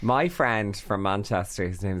My friend from Manchester,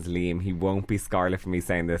 his name's Liam, he won't be scarlet for me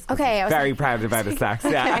saying this. Okay, he's very proud about his sex.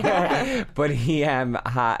 Yeah. But he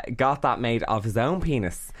got that made of his own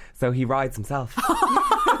penis, so he rides himself.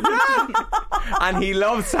 Yeah. And he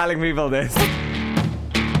loves telling people this.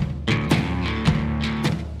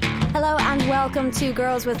 Hello and welcome to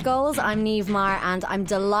Girls with Goals. I'm Niamh Maher and I'm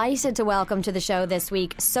delighted to welcome to the show this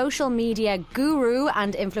week social media guru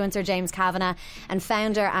and influencer James Kavanagh and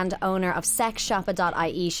founder and owner of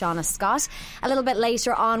sexshoppa.ie, Shauna Scott. A little bit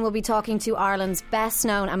later on we'll be talking to Ireland's best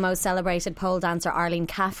known and most celebrated pole dancer Arlene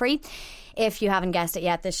Caffrey. If you haven't guessed it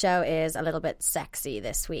yet, the show is a little bit sexy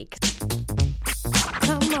this week.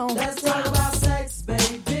 Come on. Let's talk about sex,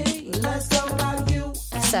 baby. Let's talk about you.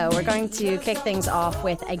 So we're going to kick things off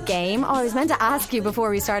with a game. Oh, I was meant to ask you before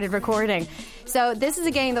we started recording. So this is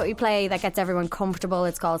a game that we play that gets everyone comfortable.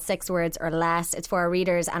 It's called 6 Words or Less. It's for our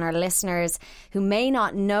readers and our listeners who may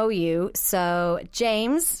not know you. So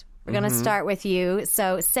James, we're going to start with you.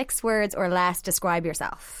 So 6 words or less, describe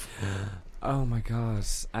yourself. Oh my god!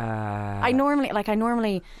 I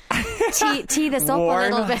normally tee this up a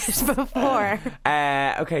little bit before.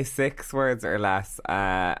 Okay, 6 words or less.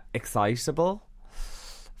 Excitable,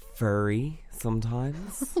 furry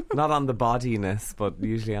sometimes, not on the bodiness, but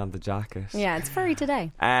usually on the jacket. Yeah, it's furry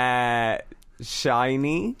today.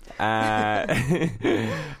 Shiny,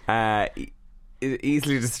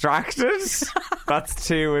 easily distracted. That's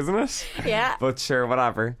 2, isn't it? Yeah. But sure,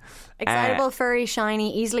 whatever. Excitable, furry,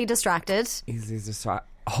 shiny, easily distracted. Easily distracted.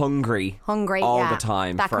 Hungry all the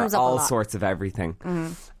time that for comes up all a lot. sorts of everything.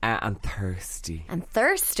 And thirsty. And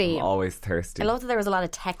thirsty. I'm always thirsty. I love that there was a lot of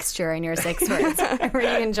texture in your 6 words. I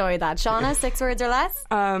really enjoyed that. Shauna, 6 words or less?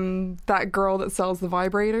 That girl that sells the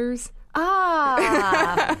vibrators.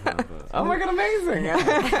 Ah. Oh my god, amazing. I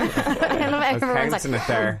love I was everyone's counting like, it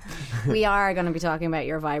there. we are going to be talking about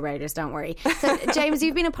your vibrators, don't worry. So, James,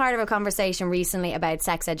 you've been a part of a conversation recently about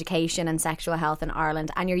sex education and sexual health in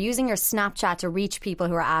Ireland, and you're using your Snapchat to reach people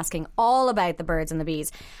who are asking all about the birds and the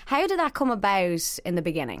bees. How did that come about in the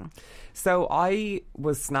beginning? So I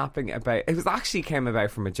was snapping about, it was actually came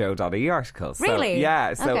about from a Joe.e article. So, Really?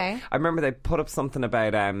 Yeah. So Okay. I remember they put up something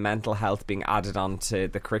about mental health being added onto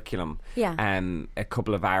the curriculum. Yeah. A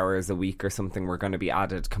couple of hours a week or something were going to be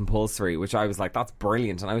added compulsory, which I was like, that's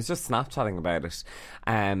brilliant. And I was just Snapchatting about it.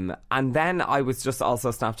 And then I was just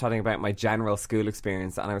also Snapchatting about my general school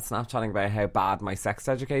experience, and I was Snapchatting about how bad my sex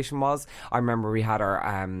education was. I remember we had our,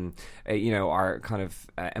 our kind of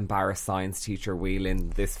embarrassed science teacher wheel in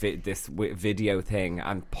this video thing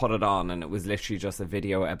and put it on, and it was literally just a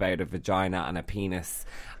video about a vagina and a penis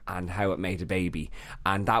and how it made a baby,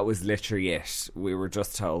 and that was literally it. We were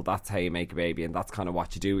just told that's how you make a baby, and that's kind of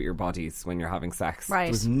what you do with your bodies when you're having sex. Right.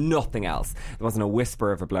 There was nothing else. There wasn't a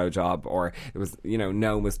whisper of a blowjob, or there was,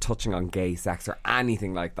 no one was touching on gay sex or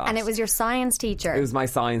anything like that. And it was your science teacher. It was my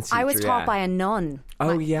science teacher. I was taught yeah. by a nun.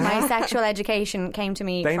 Oh, yeah? My sexual education came to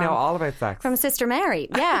me They from, know all about sex. from Sister Mary.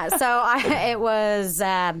 Yeah, so it was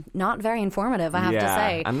not very informative, I have to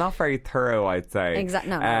say. And not very thorough, I'd say. Exactly.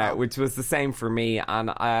 No. Which was the same for me. And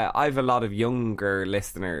I have a lot of younger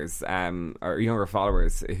listeners or younger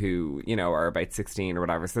followers who, are about 16 or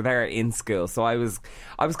whatever. So they're in school. So I was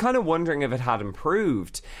kind of wondering if it had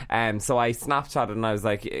improved. So I Snapchatted and I was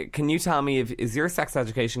like, can you tell me, is your sex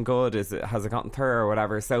education good? Has it gotten thorough or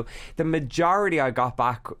whatever? So the majority I got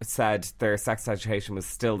back said their sex education was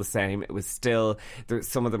still the same. It was still,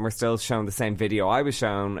 some of them were still shown the same video I was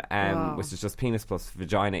shown, which is just penis plus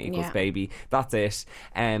vagina equals baby. That's it.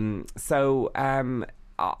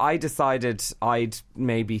 I decided I'd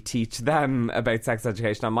maybe teach them about sex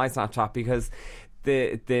education on my Snapchat, because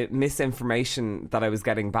the misinformation that I was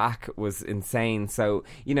getting back was insane. So,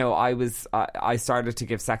 I started to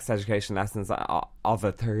give sex education lessons of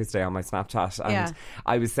a Thursday on my Snapchat, and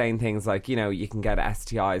I was saying things like, you can get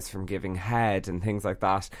STIs from giving head and things like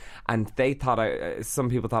that, and they thought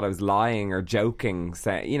some people thought I was lying or joking,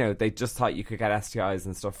 they just thought you could get STIs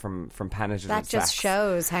and stuff from penetrative That just sex.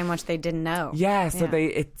 shows how much they didn't know. Yeah, so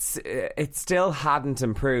it still hadn't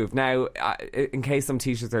improved. Now, in case some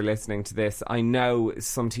teachers are listening to this, I know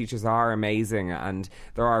some teachers are amazing, and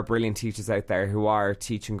there are brilliant teachers out there who are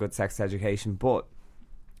teaching good sex education, but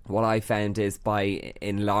what I found is, by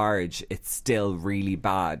and large, it's still really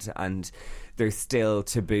bad, and there's still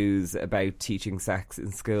taboos about teaching sex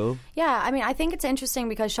in school. Yeah, I mean, I think it's interesting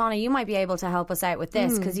because, Shauna, you might be able to help us out with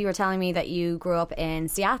this, because you were telling me that you grew up in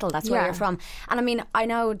Seattle. That's where you're from. And I mean, I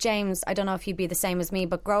know, James, I don't know if you'd be the same as me,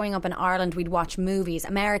 but growing up in Ireland, we'd watch movies,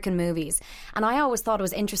 American movies. And I always thought it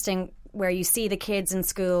was interesting where you see the kids in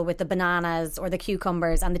school with the bananas or the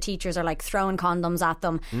cucumbers and the teachers are like throwing condoms at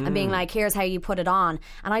them and being like, here's how you put it on.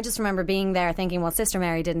 And I just remember being there thinking, well, Sister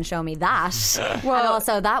Mary didn't show me that. And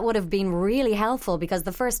also that would have been really helpful, because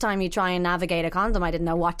the first time you try and navigate a condom, I didn't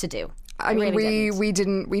know what to do. I mean, really we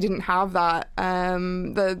didn't have that.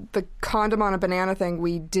 The condom on a banana thing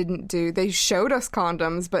we didn't do. They showed us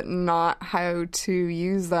condoms, but not how to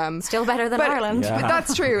use them. Still better than Ireland. But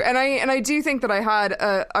that's true, and I do think that I had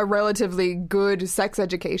a relatively good sex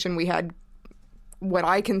education. We had what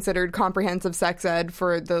I considered comprehensive sex ed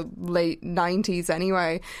for the late 90s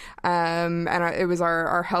anyway. It was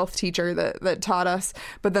our health teacher that taught us.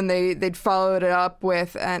 But then they'd followed it up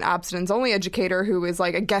with an abstinence-only educator who was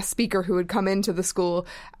like a guest speaker who would come into the school.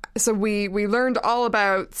 So we learned all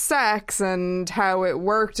about sex and how it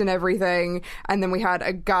worked and everything. And then we had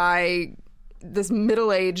a guy, this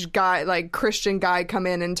middle-aged guy, like Christian guy, come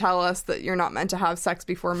in and tell us that you're not meant to have sex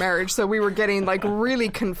before marriage. So we were getting like really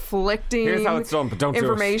conflicting Here's how it's done, but don't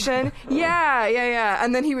information. Yeah.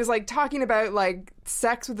 And then he was like talking about like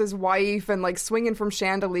sex with his wife and like swinging from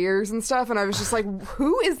chandeliers and stuff, and I was just like,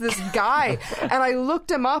 who is this guy? And I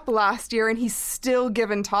looked him up last year and he's still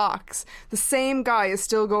giving talks. The same guy is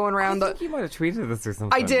still going around. I think you might have tweeted this or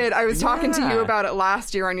something. I did. I was talking to you about it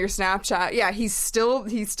last year on your Snapchat. Yeah, he still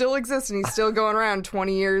exists and he's still going around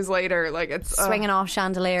 20 years later. Like, it's swinging off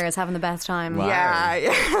chandeliers, having the best time. Wow.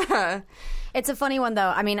 Yeah. It's a funny one,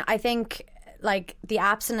 though. I mean, I think like the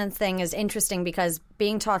abstinence thing is interesting because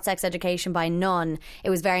being taught sex education by none,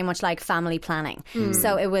 it was very much like family planning.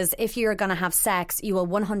 So it was, if you're going to have sex, you will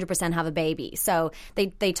 100% have a baby. So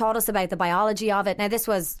they taught us about the biology of it. Now, this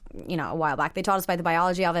was, a while back. They taught us about the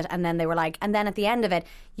biology of it, and then they were like, and then at the end of it,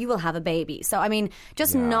 you will have a baby. So, I mean,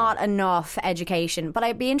 just not enough education. But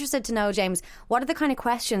I'd be interested to know, James, what are the kind of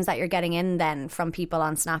questions that you're getting in then from people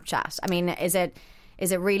on Snapchat? I mean, is it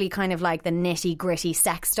really kind of like the nitty gritty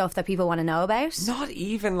sex stuff that people want to know about? Not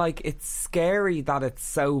even. Like, it's scary that it's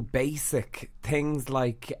so basic. Things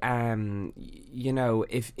like, if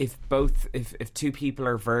two people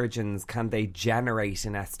are virgins, can they generate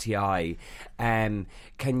an STI? Can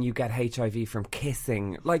you get HIV from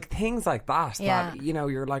kissing? Like, things like that. Yeah. That,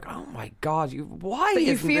 you're like, oh my God, why? That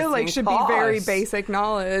you isn't feel this like being should taught? be very basic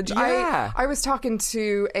knowledge. Yeah. I was talking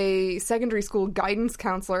to a secondary school guidance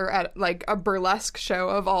counselor at like a burlesque show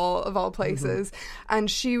of all places,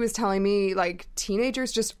 and she was telling me like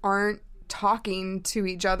teenagers just aren't talking to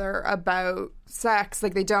each other about sex.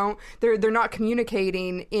 Like they're not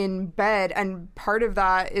communicating in bed, and part of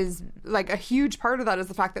that is like a huge part of that is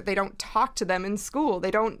the fact that they don't talk to them in school.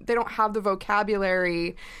 They don't have the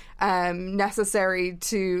vocabulary necessary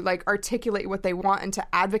to like articulate what they want and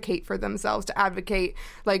to advocate for themselves, to advocate,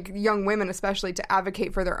 like young women especially, to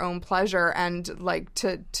advocate for their own pleasure and like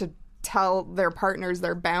to tell their partners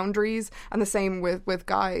their boundaries, and the same with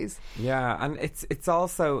guys. Yeah, and it's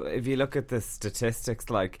also, if you look at the statistics,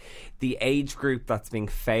 like the age group that's being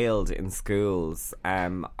failed in schools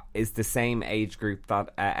is the same age group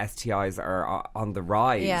that STIs are on the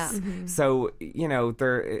rise. Yeah. So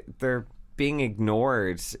they're being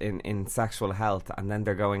ignored in sexual health, and then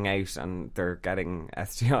they're going out and they're getting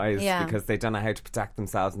STIs because they don't know how to protect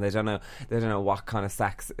themselves, and they don't know what kind of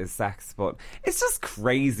sex is sex. But it's just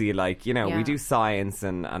crazy. Like, we do science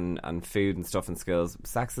and food and stuff in schools.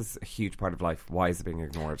 Sex is a huge part of life. Why is it being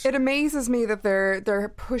ignored? It amazes me that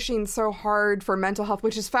they're pushing so hard for mental health,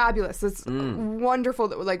 which is fabulous. It's wonderful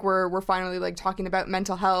that like we're finally like talking about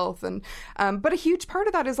mental health, and but a huge part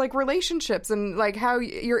of that is like relationships and like how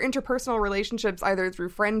your interpersonal relationships, either through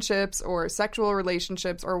friendships or sexual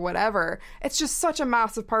relationships or whatever. It's just such a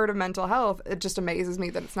massive part of mental health. It just amazes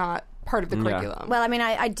me that it's not part of the curriculum. Well, I mean,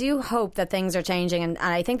 I do hope that things are changing, and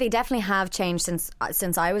I think they definitely have changed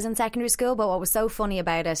since I was in secondary school. But what was so funny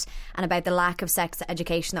about it, and about the lack of sex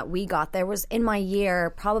education that we got, there was in my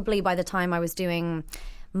year, probably by the time I was doing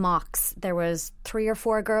mocks, there was 3 or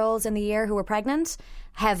 4 girls in the year who were pregnant,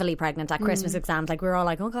 heavily pregnant at Christmas exams. Like, we were all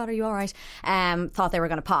like, oh God, are you all right? Thought they were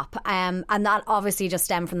going to pop. And that obviously just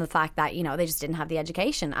stemmed from the fact that, they just didn't have the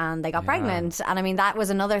education and they got pregnant. And I mean, that was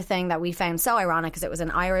another thing that we found so ironic, because it was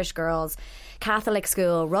an Irish girls' Catholic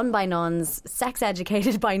school run by nuns, sex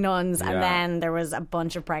educated by nuns, and then there was a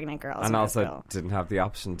bunch of pregnant girls. And also didn't have the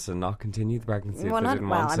option to not continue the pregnancy if they didn't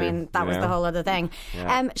want to. I mean, that was the whole other thing.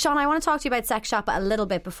 Sean, I want to talk to you about Sex Shop a little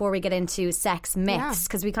bit before we get into sex myths,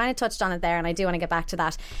 because we kind of touched on it there, and I do want to get back to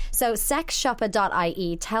that. So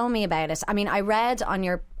sexshoppa.ie, tell me about it. I mean, I read on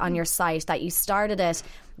your site that you started it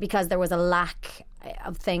because there was a lack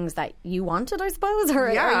of things that you wanted, I suppose,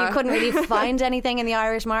 or Yeah. you couldn't really find anything in the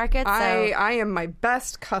Irish market. So. I am my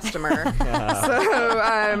best customer.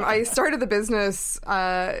 I started the business,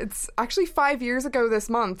 it's actually 5 years ago this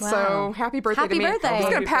month. Wow. So happy birthday Happy to me. birthday. I'm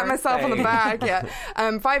just going to pat Happy myself on the birthday. back.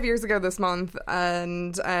 Yeah. 5 years ago this month.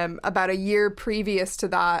 And about a year previous to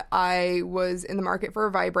that, I was in the market for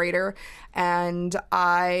a vibrator, and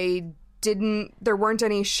there weren't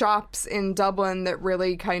any shops in Dublin that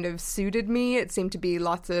really kind of suited me. It seemed to be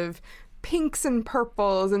lots of pinks and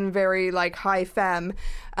purples and very like high femme,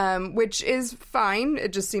 which is fine.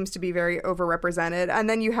 It just seems to be very overrepresented. And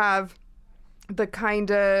then you have the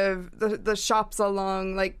kind of the shops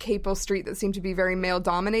along like Capel Street that seem to be very male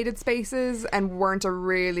dominated spaces and weren't a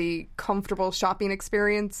really comfortable shopping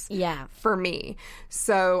experience for me.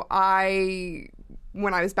 So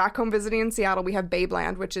when I was back home visiting in Seattle, we have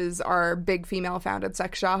Babeland, which is our big female-founded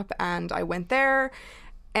sex shop, and I went there,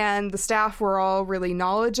 and the staff were all really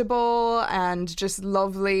knowledgeable and just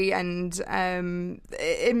lovely, and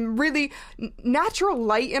really natural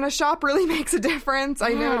light in a shop really makes a difference.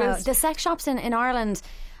 I noticed. The sex shops in Ireland,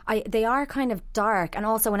 they are kind of dark, and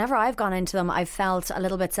also whenever I've gone into them, I've felt a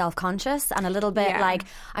little bit self-conscious and a little bit like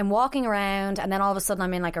I'm walking around and then all of a sudden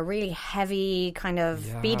I'm in like a really heavy kind of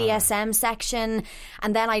BDSM section,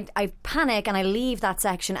 and then I panic and I leave that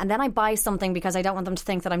section, and then I buy something because I don't want them to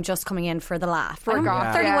think that I'm just coming in for the laugh. I'm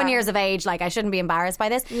goth. 31 years of age, like I shouldn't be embarrassed by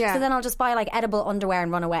this. Yeah. So then I'll just buy like edible underwear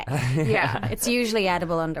and run away. Yeah. It's usually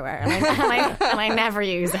edible underwear, and I never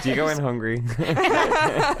use it. Do you go in hungry?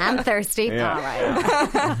 I'm thirsty. Yeah. All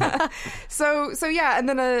right. So yeah, and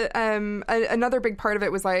then another big part of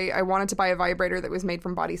it was I wanted to buy a vibrator that was made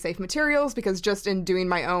from body safe materials, because just in doing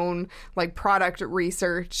my own like product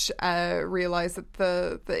research, realized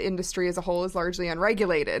that the industry as a whole is largely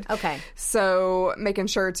unregulated. Okay. So making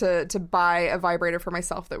sure to buy a vibrator for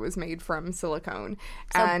myself that was made from silicone.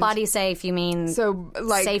 So body safe, you mean So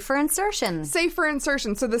like safe for insertion? safe for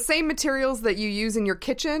insertion. So the same materials that you use in your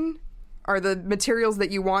kitchen are the materials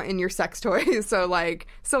that you want in your sex toys. So like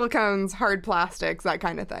silicones, hard plastics, that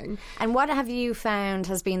kind of thing. And what have you found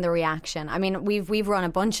has been the reaction? I mean, we've run a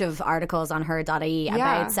bunch of articles on her.ie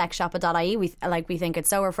about sexshoppa.ie. We think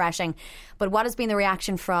it's so refreshing. But what has been the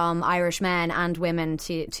reaction from Irish men and women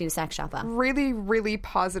to Sex Shoppa? Really, really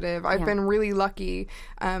positive. I've been really lucky,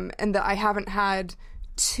 and that I haven't had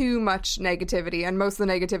too much negativity, and most of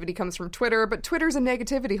the negativity comes from Twitter, but Twitter's a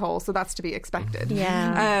negativity hole, so that's to be expected.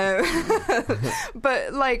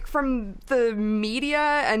 But like from the media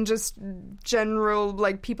and just general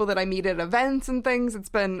like people that I meet at events and things, it's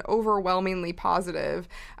been overwhelmingly positive.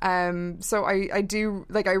 So I do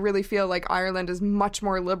like, I really feel like Ireland is much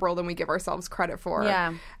more liberal than we give ourselves credit for.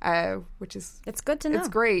 Which is, it's good to know. it's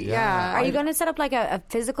great. Yeah. Are you going to set up like a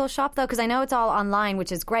physical shop though? Because I know it's all online,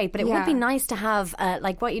 which is great, but it would be nice to have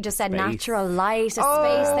like what you just said, natural light, a space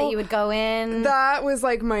that you would go in. That was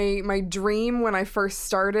like my dream when I first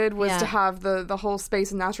started, was to have the whole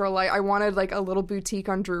space in natural light. I wanted like a little boutique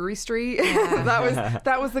on Drury Street.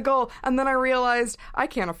 that was the goal. And then I realized I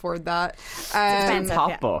can't afford that. expensive.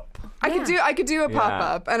 Pop up. I could do a pop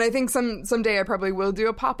up, and I think someday I probably will do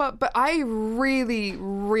a pop up. But I really,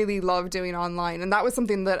 really love doing online, and that was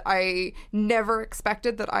something that I never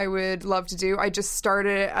expected that I would love to do. I just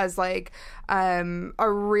started it as like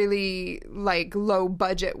a really like low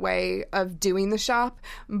budget way of doing the shop,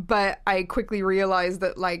 but I quickly realized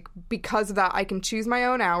that like because of that I can choose my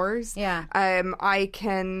own hours. I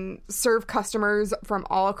can serve customers from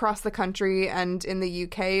all across the country and in the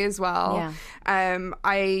UK as well.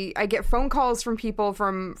 I get phone calls from people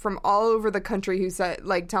from all over the country who said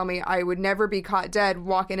like tell me I would never be caught dead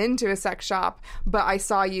walking into a sex shop, but I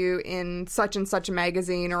saw you in such and such a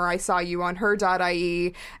magazine, or I saw you on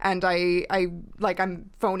her.ie, and I'm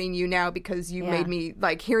phoning you now because you made me,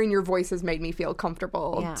 like, hearing your voice has made me feel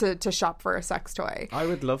comfortable to shop for a sex toy. I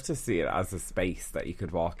would love to see it as a space that you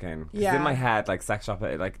could walk in. 'Cause in my head, like, sex shop,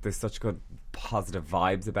 like, there's such good positive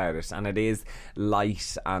vibes about it, and it is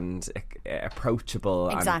light and approachable.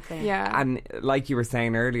 Exactly. And like you were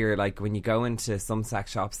saying earlier, like when you go into some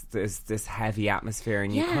sex shops, there's this heavy atmosphere,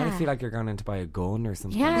 and you kind of feel like you're going in to buy a gun or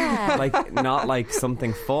something. Like not like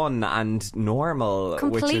something fun and normal, which is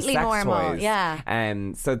Completely sex normal,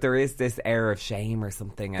 toys. So there is this air of shame or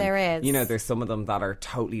something. And, there is. you know, there's some of them that are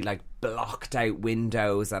totally like blocked out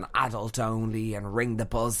windows and adult only and ring the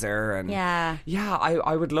buzzer and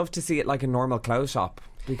I would love to see it like a normal clothes shop.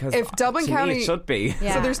 Because if Dublin to me, County it should be.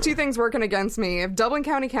 Yeah. So there's two things working against me. If Dublin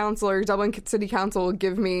County Council or Dublin City Council will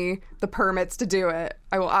give me the permits to do it,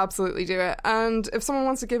 I will absolutely do it. And if someone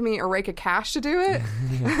wants to give me a rake of cash to do it,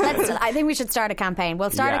 I think we should start a campaign.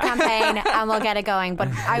 We'll start a campaign and we'll get it going. But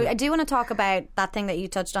I do want to talk about that thing that you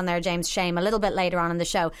touched on there, James, shame, a little bit later on in the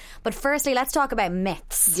show. But firstly, let's talk about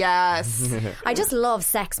myths. yes. I just love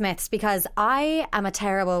sex myths because I am a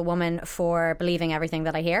terrible woman for believing everything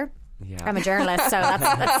that I hear. Yeah. I'm a journalist, so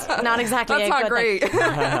that's not exactly That's a not good great. thing.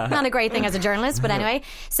 Not a great thing as a journalist, but anyway.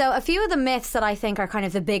 So a few of the myths that I think are kind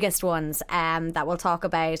of the biggest ones that we'll talk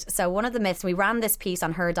about. So one of the myths, we ran this piece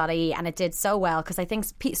on her.ie and it did so well because I think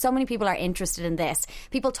so many people are interested in this.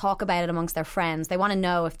 People talk about it amongst their friends. They want to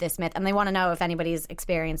know if this myth, and they want to know if anybody's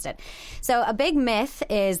experienced it. So a big myth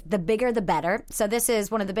is the bigger the better. So this is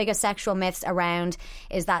one of the biggest sexual myths around,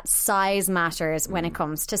 is that size matters when it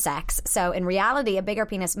comes to sex. So in reality, a bigger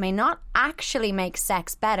penis may not actually make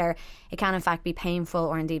sex better. It can in fact be painful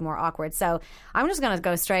or indeed more awkward. So I'm just going to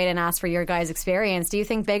go straight and ask for your guys' experience. Do you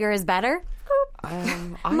think bigger is better?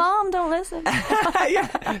 Mom, don't listen.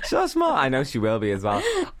 Yeah, shush, Mom. I know she will be as well.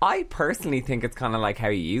 I personally think it's kind of like how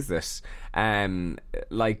you use it.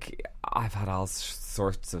 Like, I've had all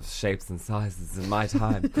sorts of shapes and sizes in my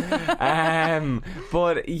time.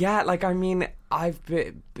 But yeah, like, I mean, I've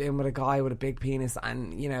been with a guy with a big penis,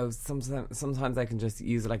 and you know, sometimes I can just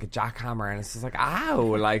use it like a jackhammer, and it's just like, ow,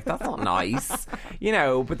 like that's not nice, you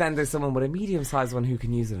know. But then there's someone with a medium-sized one who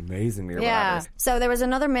can use it amazingly. Or whatever. So there was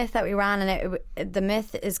another myth that we ran, and the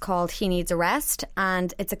myth is called "he needs a rest,"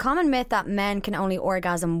 and it's a common myth that men can only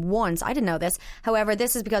orgasm once. I didn't know this. However,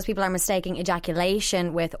 this is because people are mistaking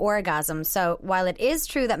ejaculation with orgasm. So while it is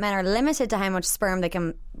true that men are limited to how much sperm they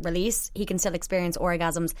can release, he can still experience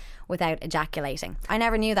orgasms without ejaculating. I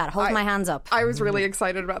never knew that. Hold my hands up. I was really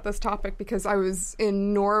excited about this topic because I was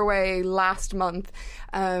in Norway last month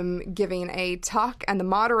giving a talk, and the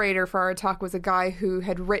moderator for our talk was a guy who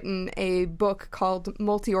had written a book called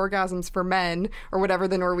Multi-Orgasms for Men, or whatever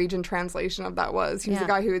the Norwegian translation of that was. He was a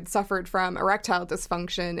guy who had suffered from erectile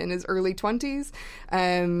dysfunction in his early 20s.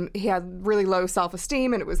 He had really low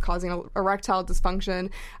self-esteem and it was causing erectile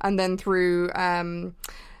dysfunction, and then through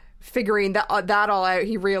figuring that all out,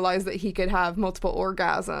 he realized that he could have multiple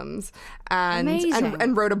orgasms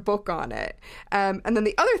and wrote a book on it. And then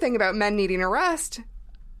the other thing about men needing a rest,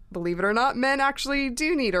 believe it or not, men actually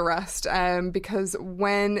do need a rest because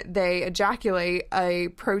when they ejaculate, a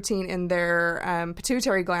protein in their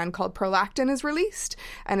pituitary gland called prolactin is released,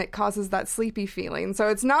 and it causes that sleepy feeling. So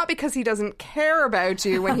it's not because he doesn't care about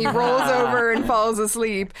you when he rolls over and falls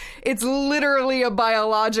asleep. It's literally a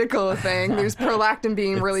biological thing. There's prolactin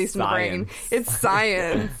being released in the brain. It's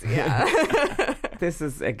science. Yeah. This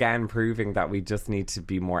is again proving that we just need to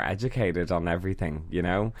be more educated on everything, you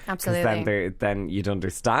know? Absolutely. Then you'd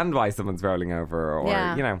understand why someone's rolling over, or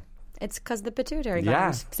you know. It's because the pituitary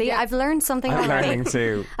gland. Yeah. See, I've learned something I'm already. learning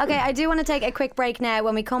too. Okay, I do want to take a quick break now.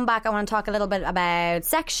 When we come back, I want to talk a little bit about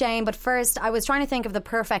sex shame. But first, I was trying to think of the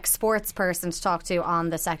perfect sports person to talk to on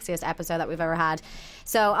the sexiest episode that we've ever had.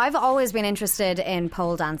 So I've always been interested in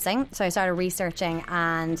pole dancing. So I started researching,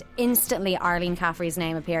 and instantly Arlene Caffrey's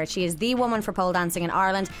name appeared. She is the woman for pole dancing in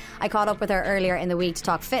Ireland. I caught up with her earlier in the week to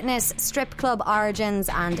talk fitness, strip club origins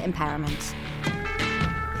and empowerment.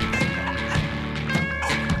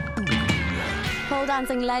 Pole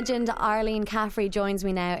dancing legend Arlene Caffrey joins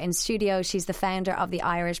me now in studio. She's the founder of the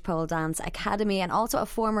Irish Pole Dance Academy and also a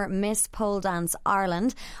former Miss Pole Dance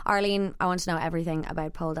Ireland. Arlene, I want to know everything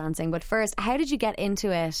about pole dancing, but first, how did you get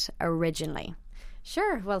into it originally?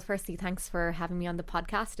 Sure. Well, firstly, thanks for having me on the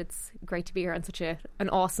podcast. It's great to be here on such an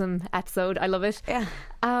awesome episode. I love it.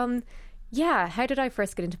 Yeah. How did I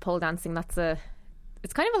first get into pole dancing? It's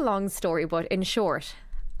kind of a long story, but in short,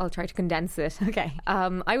 I'll try to condense it. Okay.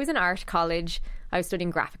 I was in art college. I was studying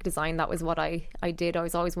graphic design. That was what I did. I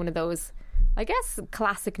was always one of those, I guess,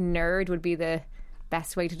 classic nerd would be the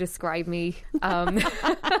best way to describe me.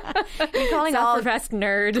 You're calling all professed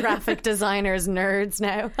nerd graphic designers nerds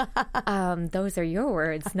now. Those are your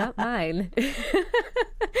words, not mine.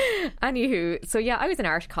 Anywho, so yeah, I was in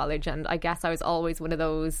art college, and I guess I was always one of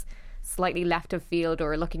those slightly left of field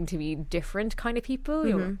or looking to be different kind of people.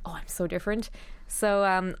 Mm-hmm. Oh, I'm so different. So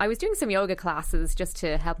I was doing some yoga classes just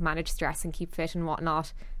to help manage stress and keep fit and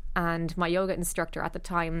whatnot. And my yoga instructor at the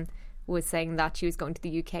time was saying that she was going to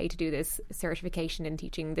the UK to do this certification in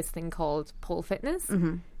teaching this thing called pole fitness.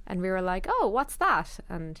 Mm-hmm. And we were like, oh, what's that?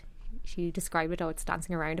 And she described it, it's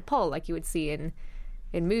dancing around a pole like you would see in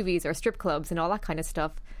movies or strip clubs and all that kind of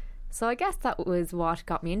stuff. So I guess that was what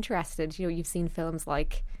got me interested. You know, you've seen films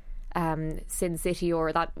like Sin City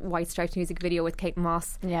or that White Stripes music video with Kate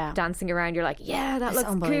Moss dancing around. You're like, yeah, that looks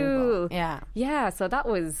cool. Yeah, so that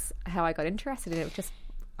was how I got interested in it, just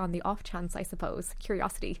on the off chance, I suppose,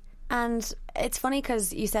 curiosity. And it's funny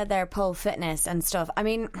because you said there pole fitness and stuff. I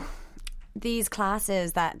mean, these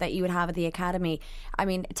classes that you would have at the academy, I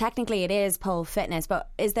mean, technically it is pole fitness, but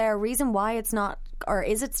is there a reason why it's not, or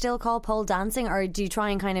is it still called pole dancing, or do you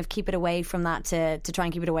try and kind of keep it away from that to try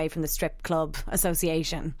and keep it away from the strip club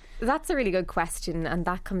association? That's a really good question, and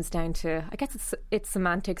that comes down to, I guess it's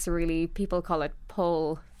semantics really. People call it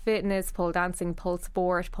pole fitness, pole dancing, pole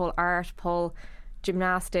sport, pole art, pole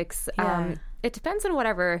gymnastics. It depends on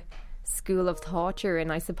whatever school of thought you're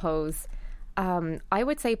in, I suppose. I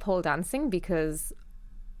would say pole dancing because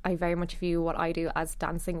I very much view what I do as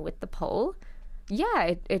dancing with the pole.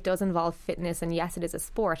 Yeah, it does involve fitness, and yes, it is a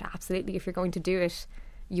sport. Absolutely, if you're going to do it,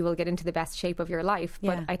 you will get into the best shape of your life.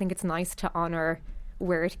 But I think it's nice to honour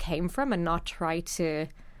where it came from and not try to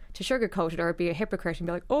sugarcoat it or be a hypocrite and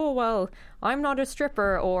be like, oh, well, I'm not a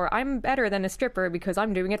stripper, or I'm better than a stripper because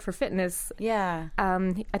I'm doing it for fitness. Yeah.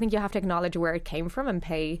 I think you have to acknowledge where it came from and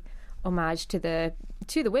pay homage to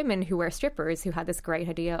the women who were strippers, who had this great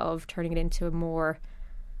idea of turning it into a more,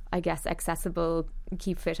 I guess, accessible,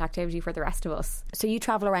 keep fit activity for the rest of us. So you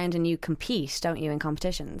travel around and you compete, don't you, in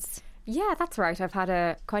competitions? Yeah, that's right. I've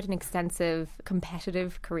had quite an extensive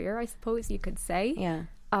competitive career, I suppose you could say. Yeah.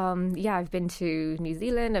 I've been to New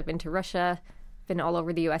Zealand, I've been to Russia, been all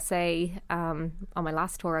over the USA. On my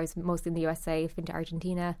last tour, I was mostly in the USA. I've been to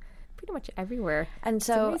Argentina, pretty much everywhere. And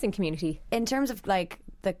so, it's an amazing community. In terms of like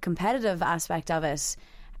the competitive aspect of it,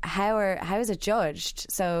 how is it judged?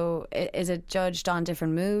 So is it judged on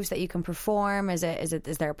different moves that you can perform? Is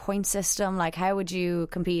there a point system? Like, how would you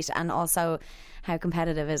compete? And also, how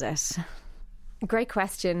competitive is it? Great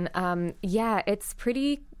question. It's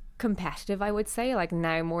pretty competitive, I would say. Like,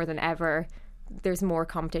 now more than ever, there's more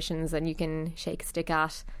competitions than you can shake a stick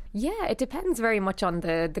at. Yeah, it depends very much on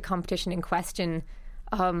the competition in question.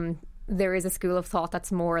 There is a school of thought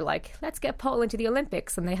that's more like, let's get pole into the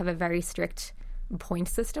Olympics, and they have a very strict point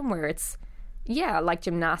system where it's like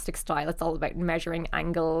gymnastic style. It's all about measuring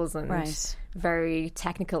angles and very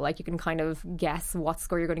technical. Like, you can kind of guess what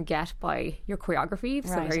score you're going to get by your choreography.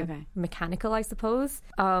 So very mechanical, I suppose.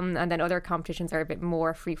 And then other competitions are a bit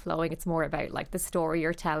more free flowing. It's more about like the story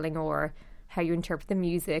you're telling or how you interpret the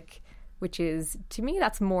music, which is, to me,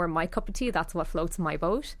 that's more my cup of tea. That's what floats my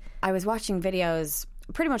boat. I was watching videos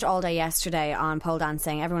pretty much all day yesterday on pole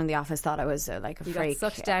dancing. Everyone in the office thought I was like a freak.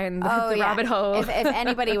 Got sucked down the rabbit hole. If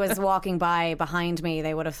anybody was walking by behind me,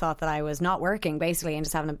 they would have thought that I was not working, basically, and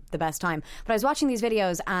just having the best time. But I was watching these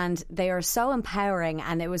videos and they are so empowering,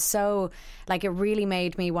 and it was so, like, it really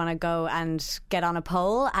made me want to go and get on a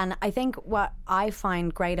pole. And I think what I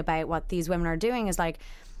find great about what these women are doing is, like,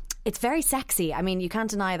 it's very sexy. I mean, you can't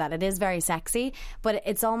deny that. It is very sexy, but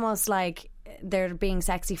it's almost like they're being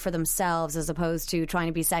sexy for themselves as opposed to trying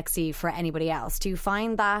to be sexy for anybody else. Do you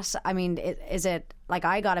find that? I mean, is it like,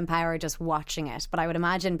 I got empowered just watching it, but I would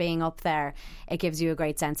imagine being up there, it gives you a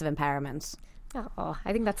great sense of empowerment. Oh,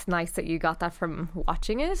 I think that's nice that you got that from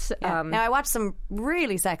watching it. Yeah. Now, I watched some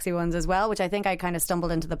really sexy ones as well, which I think I kind of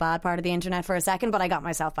stumbled into the bad part of the internet for a second, but I got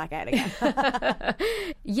myself back out again.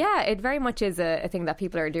 Yeah, it very much is a thing that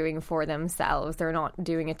people are doing for themselves. They're not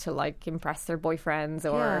doing it to, like, impress their boyfriends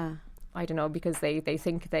or, I don't know, because they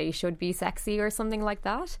think they should be sexy or something like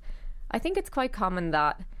that. I think it's quite common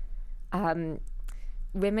that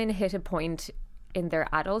women hit a point in their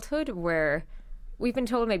adulthood where we've been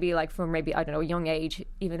told, maybe like from maybe, I don't know, young age,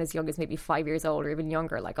 even as young as maybe 5 years old or even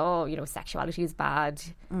younger, like, oh, you know, sexuality is bad.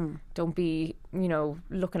 Don't be, you know,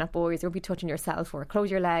 looking at boys, or be touching yourself, or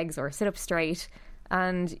close your legs, or sit up straight.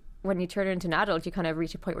 And when you turn into an adult, you kind of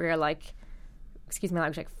reach a point where you're like, excuse me, I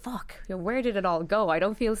was like, fuck, you know, where did it all go? I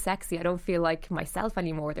don't feel sexy. I don't feel like myself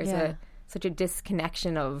anymore. There's such a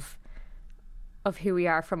disconnection of who we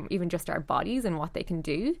are from even just our bodies and what they can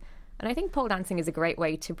do. And I think pole dancing is a great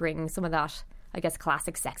way to bring some of that, I guess,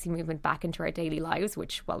 classic sexy movement back into our daily lives,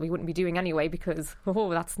 which, well, we wouldn't be doing anyway because,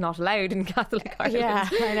 that's not allowed in Catholic Ireland. Yeah,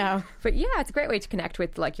 I know. But yeah, it's a great way to connect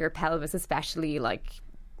with, like, your pelvis, especially, like,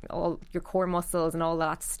 all your core muscles and all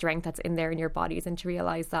that strength that's in there in your bodies, and to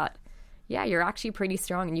realise that, yeah, you're actually pretty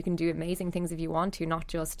strong and you can do amazing things if you want to, not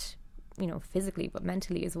just, you know, physically, but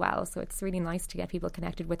mentally as well. So it's really nice to get people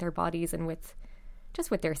connected with their bodies and with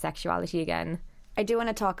their sexuality again. I do want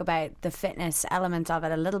to talk about the fitness element of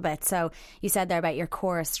it a little bit. So you said there about your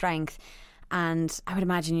core strength. and I would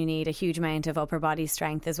imagine you need a huge amount of upper body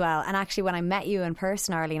strength as well. And actually, when I met you in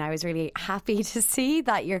person, Arlene, I was really happy to see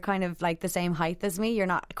that you're kind of like the same height as me. You're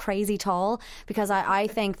not crazy tall, because I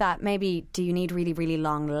think that maybe, do you need really, really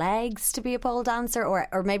long legs to be a pole dancer,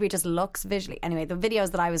 or maybe it just looks visually. Anyway, the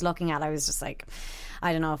videos that I was looking at, I was just like,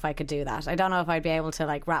 I don't know if I could do that. I don't know if I'd be able to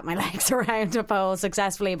like wrap my legs around a pole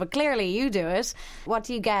successfully, but clearly you do it. What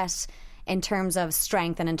do you get in terms of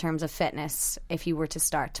strength and in terms of fitness if you were to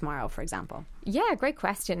start tomorrow, for example? Yeah, great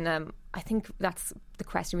question. I think that's the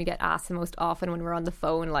question we get asked the most often when we're on the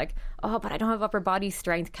phone, like, oh, but I don't have upper body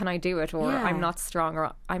strength, can I do it? Or Yeah. I'm not strong,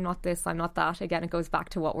 or I'm not this, I'm not that. Again, it goes back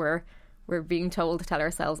to what we're being told to tell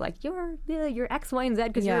ourselves, like, you're X, Y and Z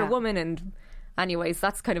because you're Yeah. a woman. And anyways,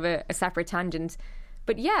 that's kind of a separate tangent.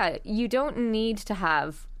 But yeah, you don't need to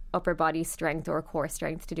have upper body strength or core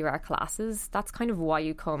strength to do our classes. That's kind of why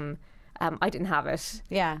you come. I didn't have it.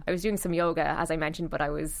 Yeah. I was doing some yoga, as I mentioned, but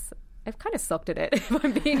I've kind of sucked at it, if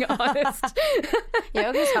I'm being honest.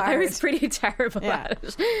 Yoga's hard. I was pretty terrible Yeah. at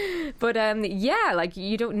it. But yeah, like,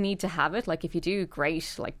 you don't need to have it. Like, if you do,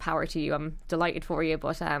 great, like, power to you. I'm delighted for you.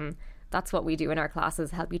 But that's what we do in our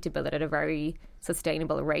classes, help you to build it at a very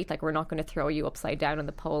sustainable rate. Like, we're not going to throw you upside down on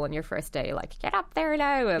the pole on your first day, like, get up there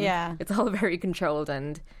now. Yeah. It's all very controlled.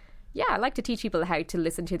 And yeah, I like to teach people how to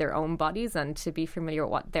listen to their own bodies and to be familiar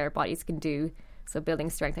with what their bodies can do. So building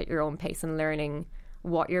strength at your own pace and learning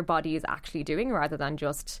what your body is actually doing, rather than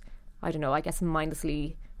just, I don't know, I guess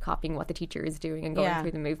mindlessly copying what the teacher is doing and going Yeah.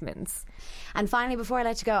 through the movements. And finally, before I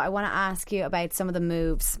let you go, I want to ask you about some of the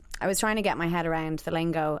moves. I was trying to get my head around the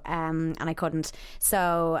lingo, and I couldn't.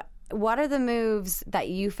 So what are the moves that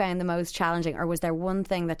you found the most challenging, or was there one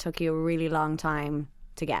thing that took you a really long time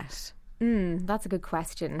to get? That's a good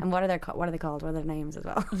question. And what are they called? What are their names as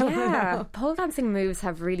well? Yeah, pole dancing moves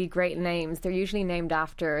have really great names. They're usually named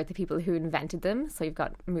after the people who invented them. So you've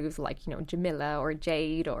got moves like, Jamila or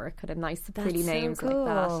Jade, or kind of nice, pretty so names cool.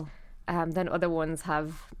 like that. Then other ones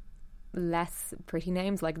have less pretty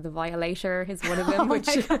names, like the Violator is one of them.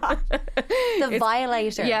 The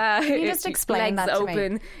Violator. Yeah, Can you it's just explain legs that to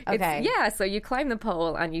open. me? Okay. So you climb the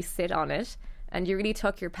pole and you sit on it, and you really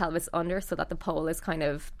tuck your pelvis under so that the pole is kind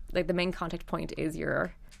of like, the main contact point is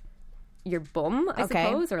your bum, I Okay.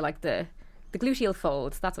 suppose, or like the gluteal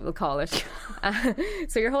folds. That's what we'll call it.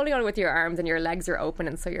 So you're holding on with your arms and your legs are open,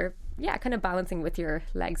 and so you're kind of balancing with your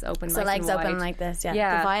legs open. So nice legs and open wide. like this, yeah.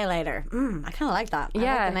 Yeah. The Violator. I kind of like that. I like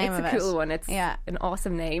Yeah, the name it's of a it. cool one. It's an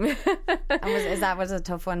awesome name. And was a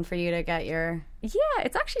tough one for you to get your... Yeah,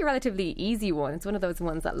 it's actually a relatively easy one. It's one of those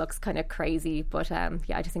ones that looks kind of crazy, but I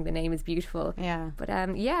just think the name is beautiful. Yeah. But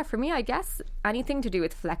for me, I guess anything to do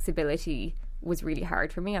with flexibility was really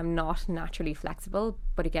hard for me. I'm not naturally flexible,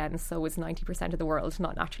 but again, so is 90% of the world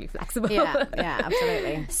not naturally flexible. Yeah,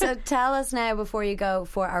 absolutely. So tell us now, before you go,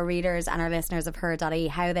 for our readers and our listeners of Her.ie,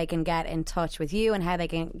 how they can get in touch with you and how they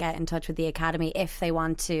can get in touch with the Academy if they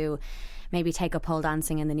want to maybe take up pole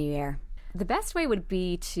dancing in the new year. The best way would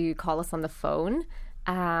be to call us on the phone.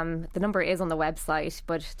 The number is on the website,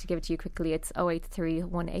 but to give it to you quickly, it's 083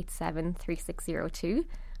 187 3602.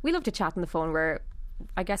 We love to chat on the phone.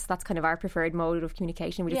 I guess that's kind of our preferred mode of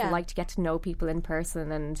communication. We just like to get to know people in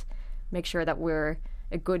person and make sure that we're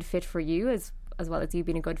a good fit for you as well as you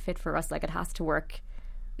being a good fit for us. Like, it has to work.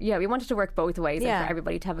 Yeah, we want it to work both ways, and for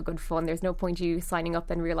everybody to have a good fun. There's no point you signing up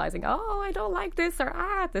and realising, oh, I don't like this, or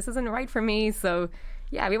this isn't right for me. So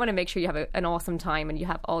yeah, we want to make sure you have an awesome time and you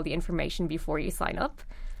have all the information before you sign up.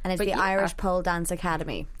 And it's the Irish Pole Dance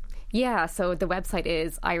Academy. Yeah, so the website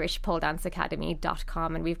is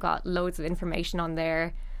irishpoledanceacademy.com, and we've got loads of information on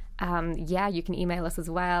there. You can email us as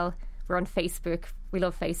well. We're on Facebook. We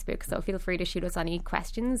love Facebook, so feel free to shoot us any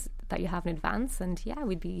questions that you have in advance, and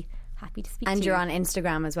we'd be happy to speak to you. And you're on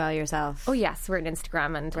Instagram as well yourself. Oh yes, we're on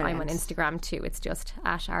Instagram, and Brilliant. I'm on Instagram too. It's just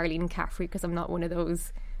 @Arlene Caffrey, because I'm not one of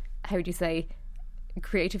those, how do you say,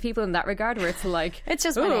 creative people in that regard, where it's like, It's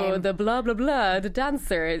just my name. the blah blah blah, the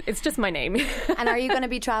dancer. It's just my name. And are you going to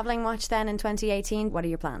be travelling much then in 2018? What are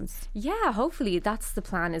your plans? Yeah, hopefully that's the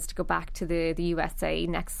plan, is to go back to the USA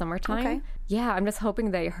next summertime. Okay. Yeah, I'm just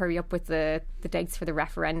hoping they hurry up with the dates for the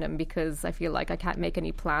referendum, because I feel like I can't make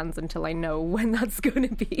any plans until I know when that's going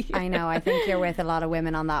to be. I know, I think you're with a lot of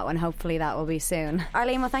women on that one. Hopefully that will be soon.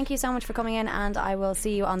 Arlene, well, thank you so much for coming in, and I will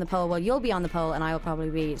see you on the pole. Well, you'll be on the pole and I will probably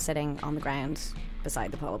be sitting on the ground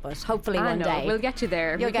beside the pole, but hopefully I one know, day. we'll get you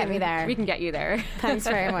there. You'll get me there. We can get you there. Thanks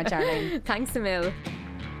very much, Arlene. Thanks, Emil.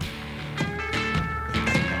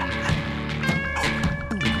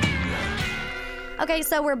 Okay,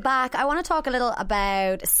 so we're back. I want to talk a little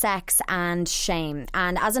about sex and shame.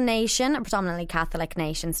 And as a nation, a predominantly Catholic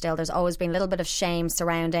nation still, there's always been a little bit of shame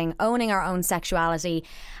surrounding owning our own sexuality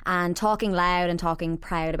and talking loud and talking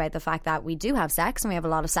proud about the fact that we do have sex and we have a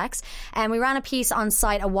lot of sex. And we ran a piece on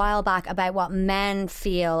site a while back about what men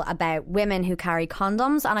feel about women who carry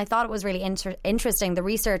condoms. And I thought it was really interesting. The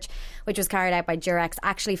research, which was carried out by Durex,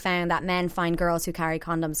 actually found that men find girls who carry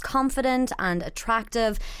condoms confident and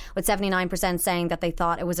attractive, with 79% saying that they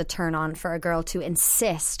thought it was a turn on for a girl to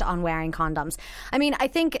insist on wearing condoms. I mean, I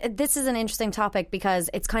think this is an interesting topic because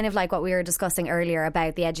it's kind of like what we were discussing earlier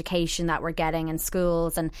about the education that we're getting in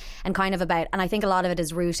schools and kind of about, and I think a lot of it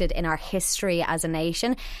is rooted in our history as a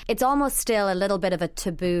nation. It's almost still a little bit of a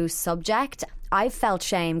taboo subject. I've felt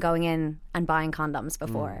shame going in and buying condoms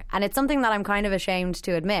before. And it's something that I'm kind of ashamed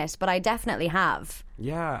to admit, but I definitely have.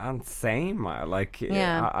 Yeah, and same.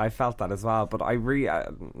 Yeah. I felt that as well. But I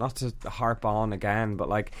not to harp on again, but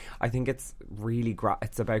like, I think it's really,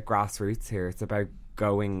 it's about grassroots here. It's about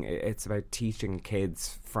teaching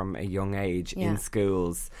kids from a young age in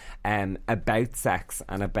schools about sex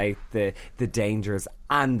and about the dangers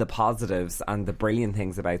and the positives and the brilliant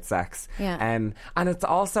things about sex. Yeah. And it's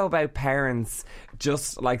also about parents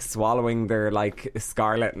just like swallowing their like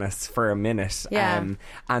scarletness for a minute and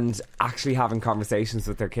actually having conversations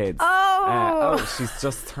with their kids. She's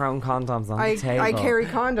just thrown condoms on the table. I carry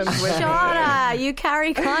condoms with me. Shauna, you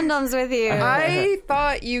carry condoms with you. I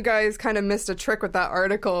thought you guys kind of missed a trick with that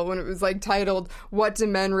article when it was like titled, "What do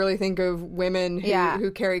men really think of women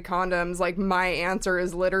who carry condoms?" Like, my answer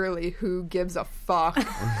is literally, who gives a fuck?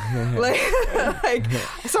 Sorry,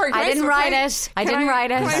 I didn't write it. I didn't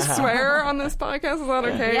write it. Can I swear on this podcast? Is that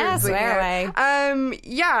okay? Yeah, swear away.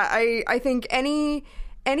 I think any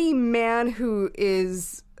man who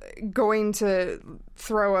is going to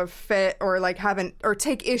throw a fit or like or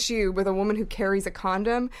take issue with a woman who carries a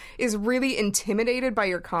condom is really intimidated by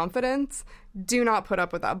your confidence. Do not put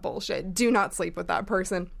up with that bullshit. Do not sleep with that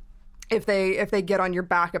person if they get on your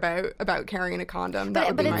back about carrying a condom. That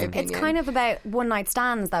would be my opinion. It's kind of about one night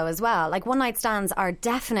stands though as well. Like, one night stands are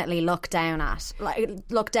definitely looked down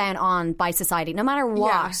on by society, no matter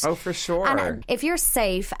what. Yeah. Oh, for sure. And if you're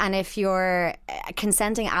safe and if you're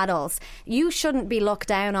consenting adults, you shouldn't be looked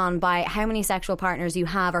down on by how many sexual partners you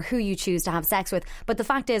have or who you choose to have sex with. But the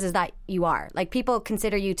fact is that you are. Like, people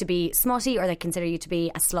consider you to be smutty or they consider you to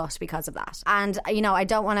be a slut because of that. And, you know, I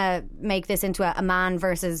don't want to make this into a man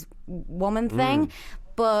versus woman thing,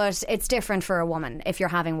 but it's different for a woman if you're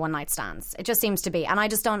having one night stands. It just seems to be, and I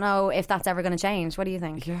just don't know if that's ever going to change. What do you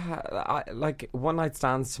think? Yeah, like, one night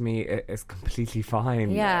stands to me is completely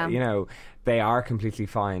fine. Yeah, you know, they are completely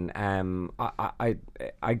fine. I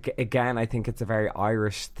think it's a very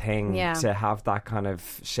Irish thing to have that kind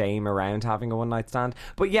of shame around having a one night stand.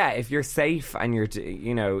 But yeah, if you're safe and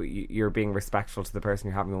you're being respectful to the person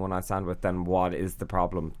you're having a one night stand with, then what is the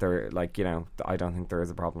problem? I don't think there is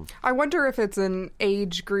a problem. I wonder if it's an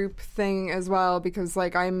age group thing as well, because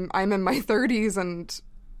like I'm in my 30s and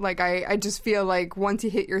like I just feel like once you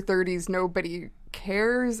hit your 30s, nobody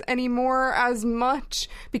cares anymore as much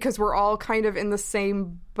because we're all kind of in the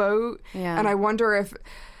same boat. And I wonder if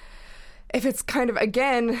it's kind of,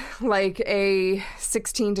 again, like a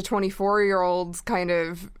 16 to 24-year-old's kind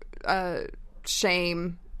of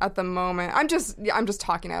shame at the moment. I'm just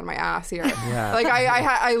talking out of my ass here. Like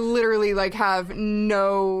I literally like have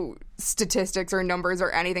no statistics or numbers or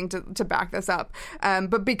anything to back this up,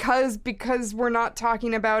 but because we're not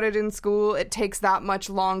talking about it in school, it takes that much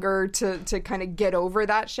longer to kind of get over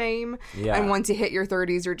that shame. And once you hit your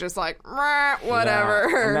 30s, you're just like,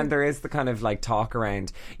 whatever. And then there is the kind of like talk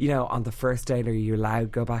around, you know, on the first date, are you allowed to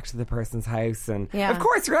go back to the person's house? And of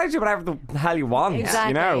course you're allowed to do whatever the hell you want. Exactly,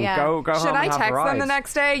 you know, go Should home I and have text a ride. them the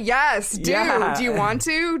next day? Yes, do. Do you want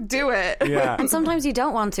to? Do it. And sometimes you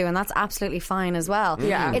don't want to, and that's absolutely fine as well.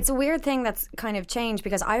 It's a weird thing that's kind of changed,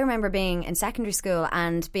 because I remember being in secondary school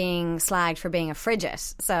and being slagged for being a frigid.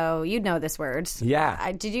 So you'd know this word.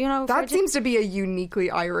 Did you know that frigid? seems to be a uniquely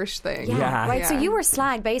Irish thing. Right. So you were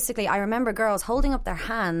slagged basically. I remember girls holding up their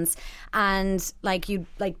hands and like you'd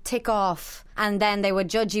like tick off, and then they would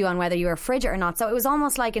judge you on whether you were frigid or not. So it was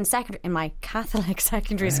almost like in my Catholic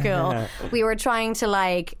secondary school, we were trying to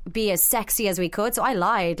like be as sexy as we could. So I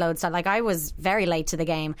lied loads of time. Like, I was very late to the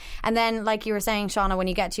game. And then, like you were saying, Shauna, when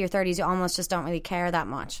you get to your 30s, you almost just don't really care that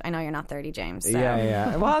much. I know you're not 30, James. So.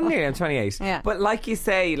 Yeah. Well, I'm 28. Yeah. But like you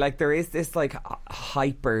say, like there is this like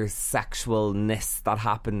hyper-sexualness that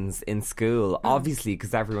happens in school, obviously,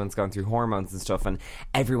 because everyone's going through hormones and stuff, and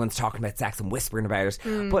everyone's talking about sex and whispering about it.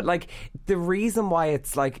 But like the reason why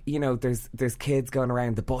it's like, you know, there's kids going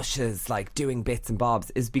around the bushes like doing bits and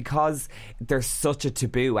bobs is because there's such a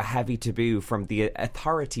taboo, a heavy taboo from the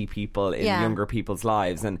authority people in younger people's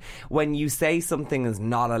lives. And when you say something is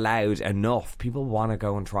not allowed enough, people want to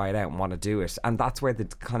go and try it out and want to do it. And that's where the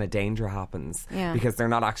kind of danger happens, because they're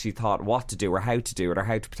not actually taught what to do or how to do it or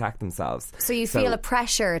how to protect themselves. So you feel a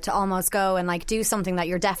pressure to almost go and like do something that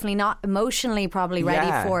you're definitely not emotionally probably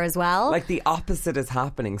ready for as well. Like the opposite is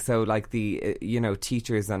happening. So like the you know,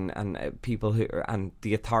 teachers and people who and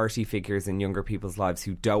the authority figures in younger people's lives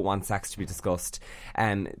who don't want sex to be discussed,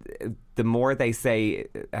 the more they say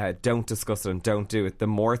don't discuss it and don't do it, the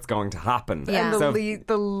more it's going to happen. Yeah. And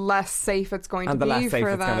the less safe it's going to be for them. And the less safe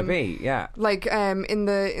it's going to be, yeah. Like in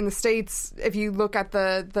the States, if you look at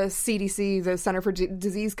the CDC, the Center for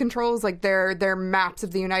Disease Controls, like their maps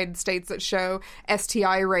of the United States that show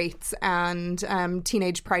STI rates and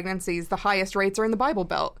teenage pregnancies, the highest rates are in the Bible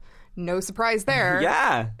Belt. No surprise there.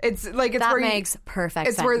 Yeah. It's like that makes perfect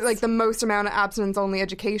sense. It's where like the most amount of abstinence only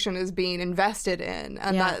education is being invested in,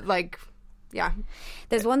 and that like. Yeah.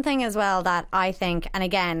 There's one thing as well that I think, and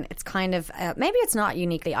again, it's kind of, maybe it's not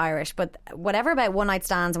uniquely Irish, but whatever about one night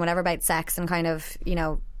stands and whatever about sex and kind of, you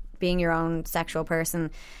know, being your own sexual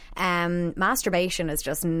person, masturbation is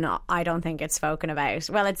just not, I don't think it's spoken about.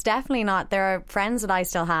 Well, it's definitely not. There are friends that I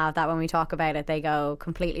still have that when we talk about it, they go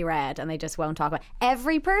completely red and they just won't talk about it.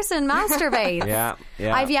 Every person masturbates. Yeah.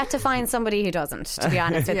 I've yet to find somebody who doesn't, to be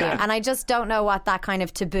honest with you. And I just don't know what that kind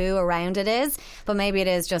of taboo around it is, but maybe it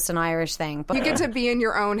is just an Irish thing. But you get to be in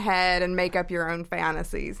your own head and make up your own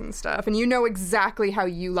fantasies and stuff, and you know exactly how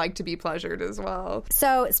you like to be pleasured as well.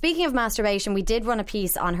 So speaking of masturbation, we did run a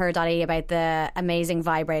piece on her.ie about the amazing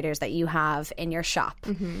vibrators that you have in your shop.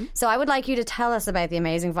 So I would like you to tell us about the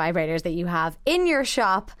amazing vibrators that you have in your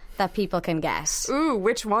shop that people can get. Ooh,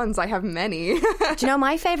 which ones? I have many. Do you know,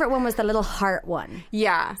 my favourite one was the little heart one.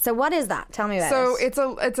 Yeah. So what is that? Tell me about it. So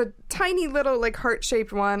it's a tiny little like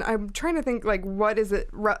heart-shaped one. I'm trying to think like what is it?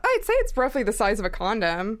 I'd say it's roughly the size of a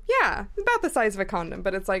condom. Yeah, about the size of a condom,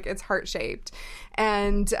 but it's heart-shaped.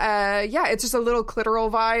 And it's just a little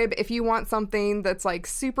clitoral vibe. If you want something that's like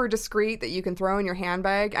super discreet that you can throw in your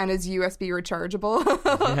handbag and is USB rechargeable,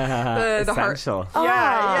 the heart. Essential.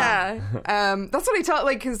 Yeah. That's what I tell,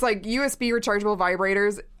 like, because like USB rechargeable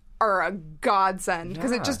vibrators are a godsend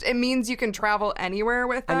because it means you can travel anywhere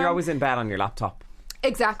with them. And you're always in bed on your laptop.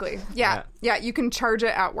 Exactly. Yeah, you can charge it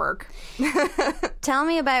at work. Tell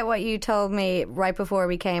me about what you told me right before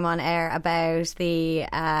we came on air about the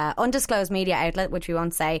undisclosed media outlet, which we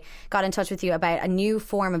won't say, got in touch with you about a new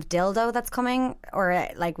form of dildo that's coming, or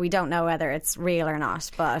like we don't know whether it's real or not,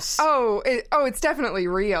 but... it's definitely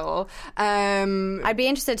real. I'd be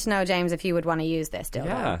interested to know, James, if you would want to use this dildo.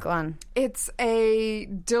 Yeah. Go on. It's a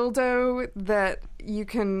dildo that you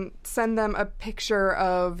can send them a picture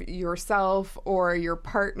of yourself or your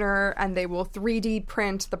partner, and they will 3D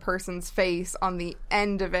print the person's face on the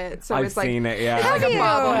end of it. So I've it's like, seen it, yeah. It's like a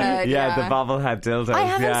bobblehead. Yeah, the bobblehead dildo. I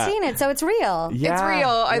haven't seen it, so it's real. Yeah, it's real.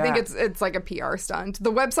 I think it's like a PR stunt.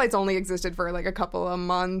 The website's only existed for like a couple of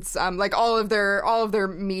months. Like all of their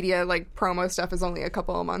media, like promo stuff, is only a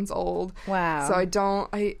couple of months old. Wow. So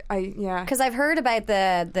yeah. Because I've heard about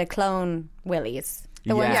the clone willies.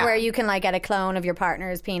 The ones where you can like get a clone of your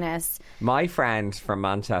partner's penis. My friend from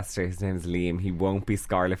Manchester, his name's Liam. He won't be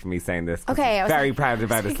scarlet for me saying this. Okay, he's very proud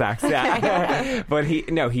about his sex. Yeah, but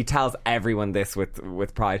he tells everyone this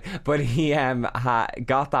with pride. But he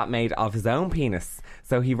got that made of his own penis,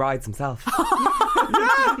 so he rides himself.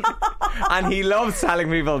 And he loves telling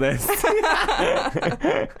people this.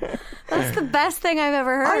 That's the best thing I've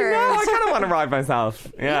ever heard. I know. I kind of want to ride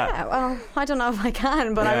myself. Yeah. Well, I don't know if I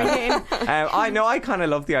can, but I mean, I know. I kind of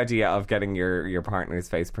love the idea of getting your partner's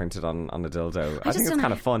face printed on a dildo. I think it's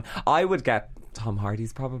kind of fun. I would get Tom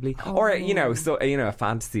Hardy's probably, or a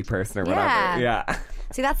fantasy person or whatever. Yeah.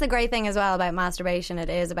 See, that's the great thing as well about masturbation. It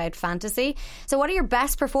is about fantasy. So what are your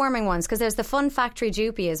best performing ones? Because there's the Fun Factory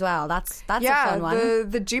Joopy as well. That's a fun one.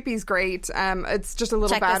 The Joopy's great. It's just a little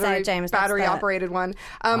Check this out, James. battery operated one.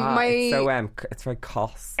 It's very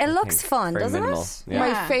cost. It looks fun, doesn't minimal. it? Yeah.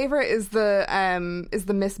 My favorite is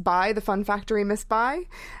the Miss Buy, the Fun Factory Miss Buy,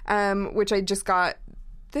 which I just got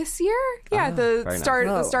this year. Yeah, the very start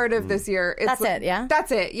nice. the start of this year. It's That's it, yeah?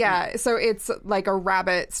 That's it, yeah. So it's like a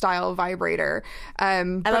rabbit style vibrator. I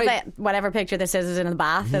love that whatever picture this is in the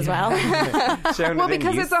bath as well. Showing Well, it in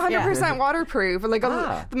because use. it's 100% waterproof. Like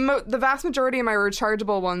Ah. the vast majority of my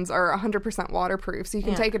rechargeable ones are 100% waterproof, so you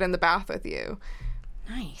can take it in the bath with you.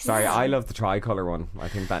 Nice. Sorry, I love the tricolour one. I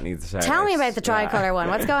think that needs a shout. Tell me out. about the tricolour one.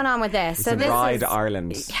 What's going on with this? It's in Ride,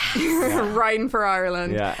 Ireland. Riding for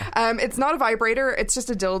Ireland. Yeah. It's not a vibrator. It's just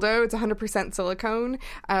a dildo. It's 100% silicone.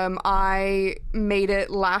 I made it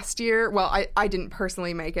last year. Well, I didn't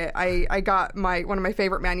personally make it. I got one of my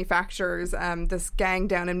favorite manufacturers, this gang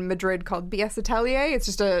down in Madrid called BS Atelier. It's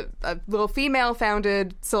just a little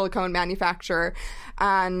female-founded silicone manufacturer.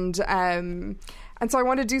 And so I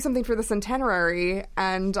wanted to do something for the centenary,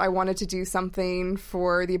 and I wanted to do something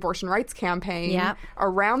for the abortion rights campaign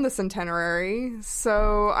around the centenary.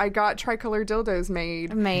 So I got tricolor dildos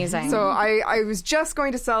made. Amazing. So I was just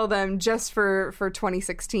going to sell them just for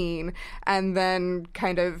 2016, and then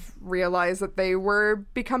kind of realized that they were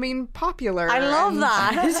becoming popular. I love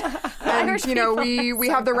that. And, you know, we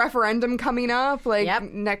have the referendum coming up Yep.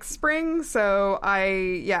 next spring. So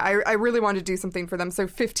I really wanted to do something for them. So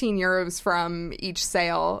 €15 from each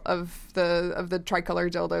sale of the tricolor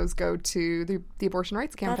dildos go to the abortion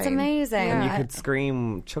rights campaign. That's amazing. And you could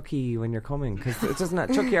scream Chucky when you're coming, because it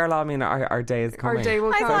doesn't. Chucky Arlaw, I mean, our day is coming. Our day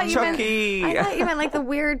will I come. thought you Chucky. meant, I thought you meant like the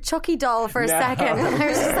weird Chucky doll for a No. second. I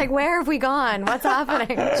was just like, where have we gone? What's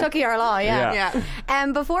happening? Chucky or law, yeah. Yeah.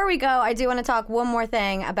 Before we go, I do want to talk one more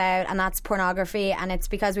thing about, and that's pornography, and it's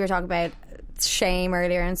because we were talking about shame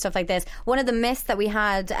earlier and stuff like this. One of the myths that we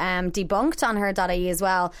had debunked on her.ie as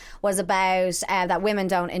well was about that women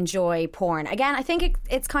don't enjoy porn. Again, I think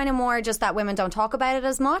it's kind of more just that women don't talk about it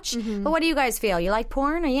as much. But what do you guys feel? You like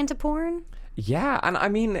porn? Are you into porn? Yeah, and I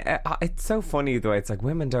mean, it's so funny the way it's like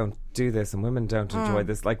women don't do this and women don't enjoy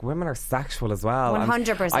this. Like, women are sexual as well.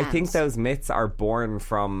 100%. I think those myths are born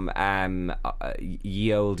from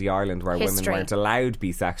ye olde Ireland, where History. women weren't allowed to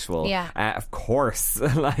be sexual. Yeah. Of course,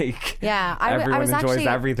 like, Yeah, everyone I was enjoys actually,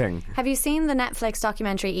 everything. Have you seen the Netflix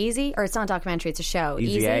documentary Easy? Or it's not a documentary, it's a show.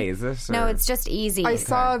 Easy A, is it? No, Or- it's just Easy. I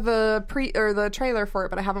saw the trailer for it,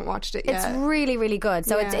 but I haven't watched it yet. It's really, really good.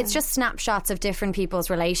 So Yeah. it's just snapshots of different people's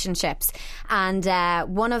relationships, and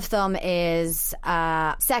one of them is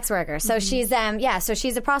sex worker. So so she's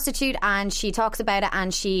a prostitute, and she talks about it,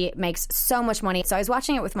 and she makes so much money. So I was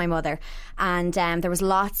watching it with my mother, and there was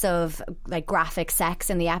lots of like graphic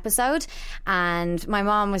sex in the episode, and my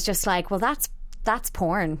mom was just like, "Well, that's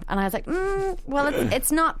porn," and I was like, well,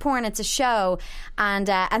 it's not porn, it's a show. And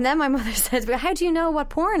then my mother says, "Well, how do you know what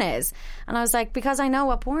porn is?" And I was like, "Because I know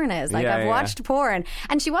what porn is. Like, I've watched porn."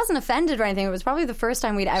 And she wasn't offended or anything. It was probably the first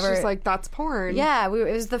time we'd ever. She's like, "That's porn." Yeah,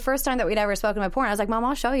 it was the first time that we'd ever spoken about porn. I was like, "Mom,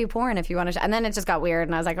 I'll show you porn if you want to." And then it just got weird,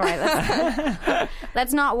 and I was like, "All right,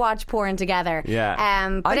 let's not watch porn together." Yeah.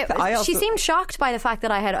 But I also- she seemed shocked by the fact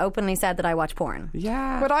that I had openly said that I watch porn.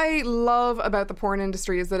 Yeah. What I love about the porn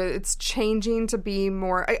industry is that it's changing to be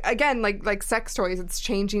more, again, like sex toys. It's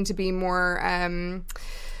changing to be more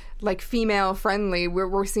like female friendly.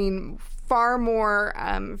 We're seeing far more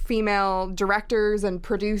female directors and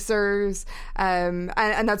producers, and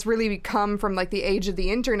that's really come from like the age of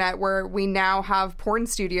the internet, where we now have porn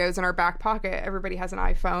studios in our back pocket. Everybody has an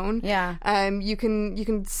iPhone. Yeah. You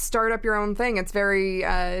can start up your own thing. It's very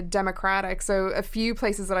democratic. So a few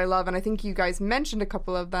places that I love, and I think you guys mentioned a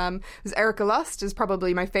couple of them, is Erica Lust is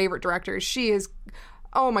probably my favorite director. She is,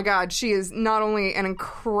 oh my God, she is not only an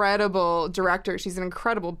incredible director, she's an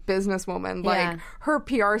incredible businesswoman. Yeah. Like, her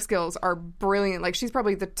PR skills are brilliant. Like, she's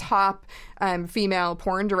probably the top female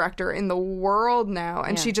porn director in the world now.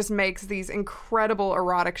 And she just makes these incredible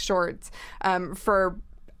erotic shorts for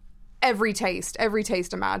every taste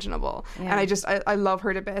imaginable. And I love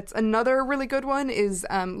her to bits. Another really good one is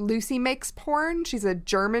Lucy Makes Porn. She's a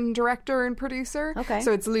German director and producer. Okay.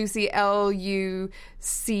 So it's Lucy, Lucie,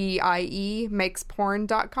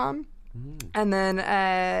 makesporn.com. And then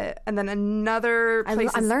another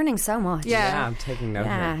place. I'm learning so much. Yeah, I'm taking note.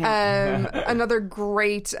 Yeah. Another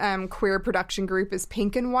great queer production group is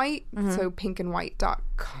Pink and White. So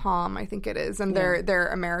pinkandwhite.com, I think it is. And they're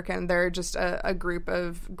American. They're just a group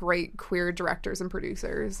of great queer directors and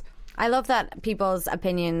producers. I love that people's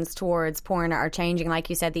opinions towards porn are changing. Like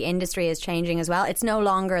you said, the industry is changing as well. It's no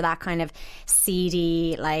longer that kind of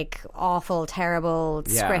seedy, like awful, terrible,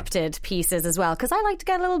 scripted pieces as well. Because I like to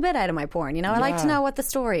get a little bit out of my porn. You know, I like to know what the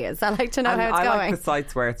story is. I like to know how it's I going. like the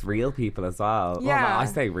sites where it's real people as well. Yeah. Well, no, I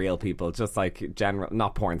say real people, just like general,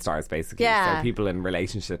 not porn stars, basically. Yeah. So people in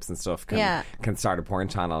relationships and stuff can start a porn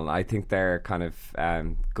channel, and I think they're kind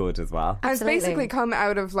of good as well. It's Absolutely. basically come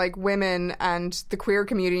out of like women and the queer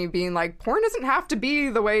community being like, porn doesn't have to be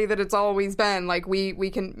the way that it's always been. Like we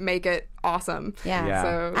can make it awesome. Yeah.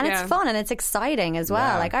 So, And it's fun and it's exciting as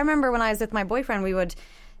well. Yeah. Like I remember when I was with my boyfriend, we would.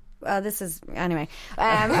 This is anyway.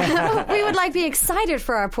 We would like be excited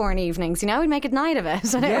for our porn evenings. You know, we'd make a night of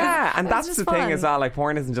it. And And it was that's just the fun. thing as well. Like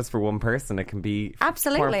porn isn't just for one person; it can be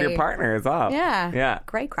Absolutely. porn for your partner as well. Yeah.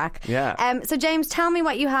 Great crack. Yeah. So James, tell me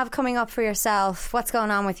what you have coming up for yourself. What's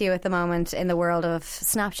going on with you at the moment in the world of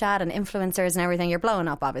Snapchat and influencers and everything? You're blowing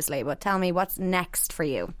up, obviously, but tell me what's next for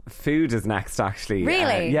you. Food is next, actually.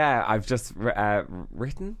 Really? Yeah, I've just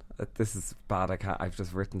written. This is bad. I've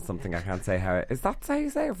just written something. I can't say how. Is that how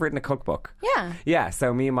you say? I've written a cookbook. Yeah. Yeah.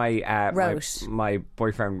 So me and my Wrote. my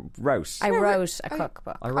boyfriend wrote. I wrote a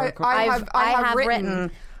cookbook. I wrote a cookbook. I have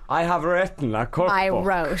written. I have written a cookbook. I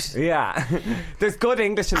wrote. Yeah. There's good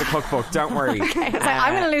English in the cookbook, don't worry. It's like,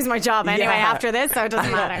 I'm going to lose my job anyway after this, so it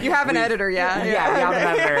doesn't matter. You have an editor, yeah. Yeah, we have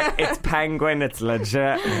an editor. It's Penguin, it's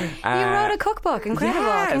legit. You wrote a cookbook. Incredible.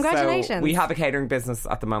 Yeah, Congratulations. So we have a catering business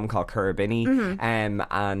at the moment called Currabini.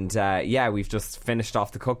 And we've just finished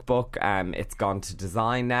off the cookbook. It's gone to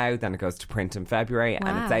design now, then it goes to print in February,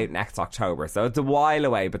 and it's out next October. So it's a while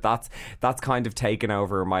away, but that's kind of taken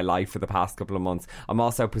over my life for the past couple of months. I'm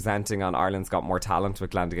also presenting on Ireland's Got More Talent with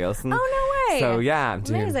Glenda Gilson. Oh, no way. So yeah, I'm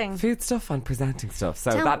doing Amazing. food stuff and presenting stuff. So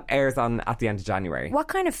that airs on at the end of January. What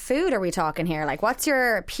kind of food are we talking here? Like, what's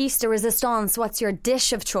your piece de resistance? What's your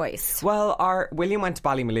dish of choice? Well, William went to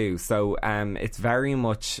Ballymaloe, so it's very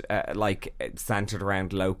much centred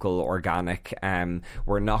around local, organic.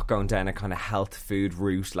 We're not going down a kind of health food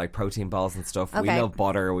route like protein balls and stuff. We Okay. love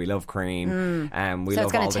butter, we love cream, we So love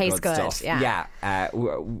it's gonna all the taste good, stuff. yeah.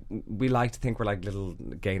 We like to think we're like little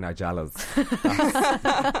gay Nigellas,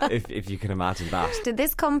 if you can imagine that. Did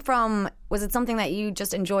this come from, was it something that you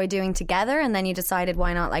just enjoy doing together and then you decided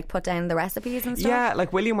why not like put down the recipes and stuff? Yeah,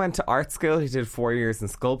 like William went to art school. He did 4 years in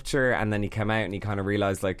sculpture, and then he came out and he kind of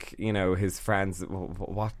realised, like, you know, his friends,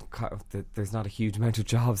 there's not a huge amount of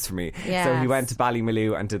jobs for me. Yes. So he went to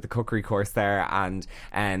Ballymaloe and did the cookery course there, and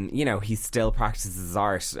you know, he still practices his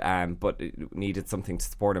art, but needed something to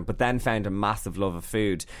support him. But then found a massive love of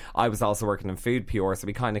food. I was also working in food PR, so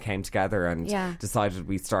we kind of came together and decided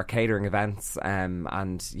we'd start catering events,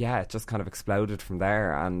 and yeah, it just kind of exploded from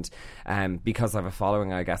there. And because I have a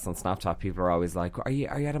following, I guess, on Snapchat, people are always like, are you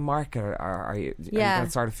at a market, or are you going to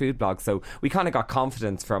start a food blog? So we kind of got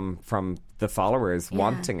confidence from the followers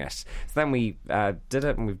wanting it. So then we did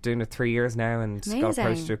it, and we've been doing it 3 years now, and got approached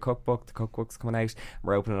Amazing. to a cookbook. The cookbook's coming out.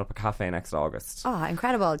 We're opening up a cafe next August. Oh,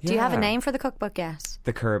 incredible. Do you have a Yeah. name for the cookbook yet?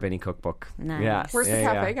 The Currabini cookbook. Nice. Yeah. Where's the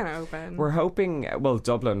Yeah, cafe yeah. going to open? We're hoping, well,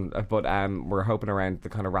 Dublin, but we're hoping around the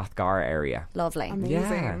kind of Rathgar area. Lovely.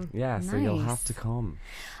 Amazing. Yeah, so you'll Nice. have to come.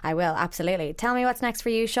 I will, absolutely. Tell me what's next for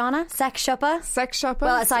you, Shauna. Sex Shoppa? Sex shop.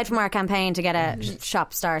 Well, aside from our campaign to get a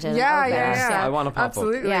shop started. Yeah, open. yeah. I want to pop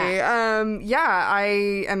Absolutely.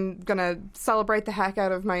 I am gonna celebrate the heck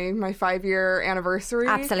out of my 5-year anniversary.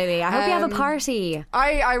 Absolutely. I hope you have a party.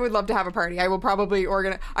 I would love to have a party. I will probably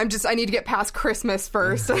organize. I need to get past Christmas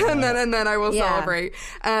first, and then I will Yeah. celebrate.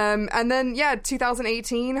 And then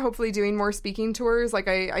 2018. Hopefully doing more speaking tours. Like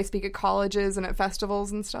I speak at colleges and at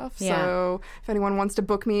festivals and stuff. Yeah. So if anyone wants to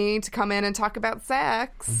book me to come in and talk about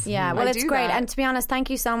sex, Yeah, well, I it's do great. that. And to be honest, thank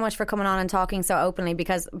you so much for coming on and talking so openly,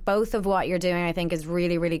 because both of what you're doing, I think, is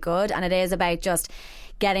really, really good. And it is about just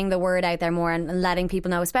getting the word out there more and letting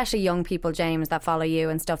people know, especially young people, James, that follow you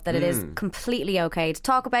and stuff, that it is completely okay to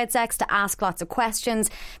talk about sex, to ask lots of questions,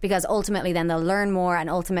 because ultimately then they'll learn more,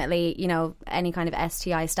 and ultimately, you know, any kind of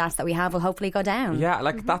STI stats that we have will hopefully go down. Yeah,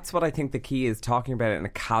 like that's what I think the key is, talking about it in a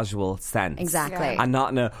casual sense. Exactly. Yeah. And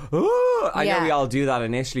not in a, I know we all do that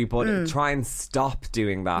initially, but try and stop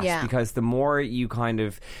doing that. Yeah. Because the more you kind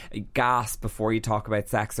of gasp before you talk about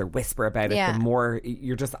sex or whisper about it, Yeah. the more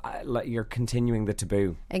you're just, you're continuing the taboo.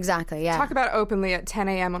 too. Exactly, yeah. Talk about it openly at 10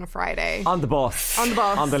 a.m. on a Friday. On the bus. On the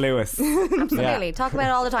bus. On the Lewis. Absolutely. Yeah. Talk about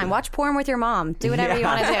it all the time. Watch porn with your mom. Do whatever you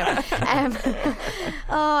want to do.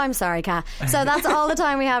 Oh, I'm sorry, Kat. So that's all the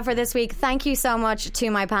time we have for this week. Thank you so much to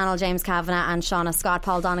my panel, James Kavanagh and Shauna Scott.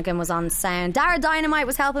 Paul Donegan was on sound. Dara Dynamite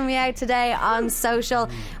was helping me out today on social.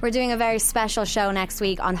 We're doing a very special show next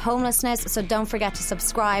week on homelessness, so don't forget to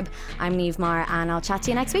subscribe. I'm Niamh Maher, and I'll chat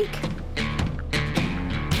to you next week.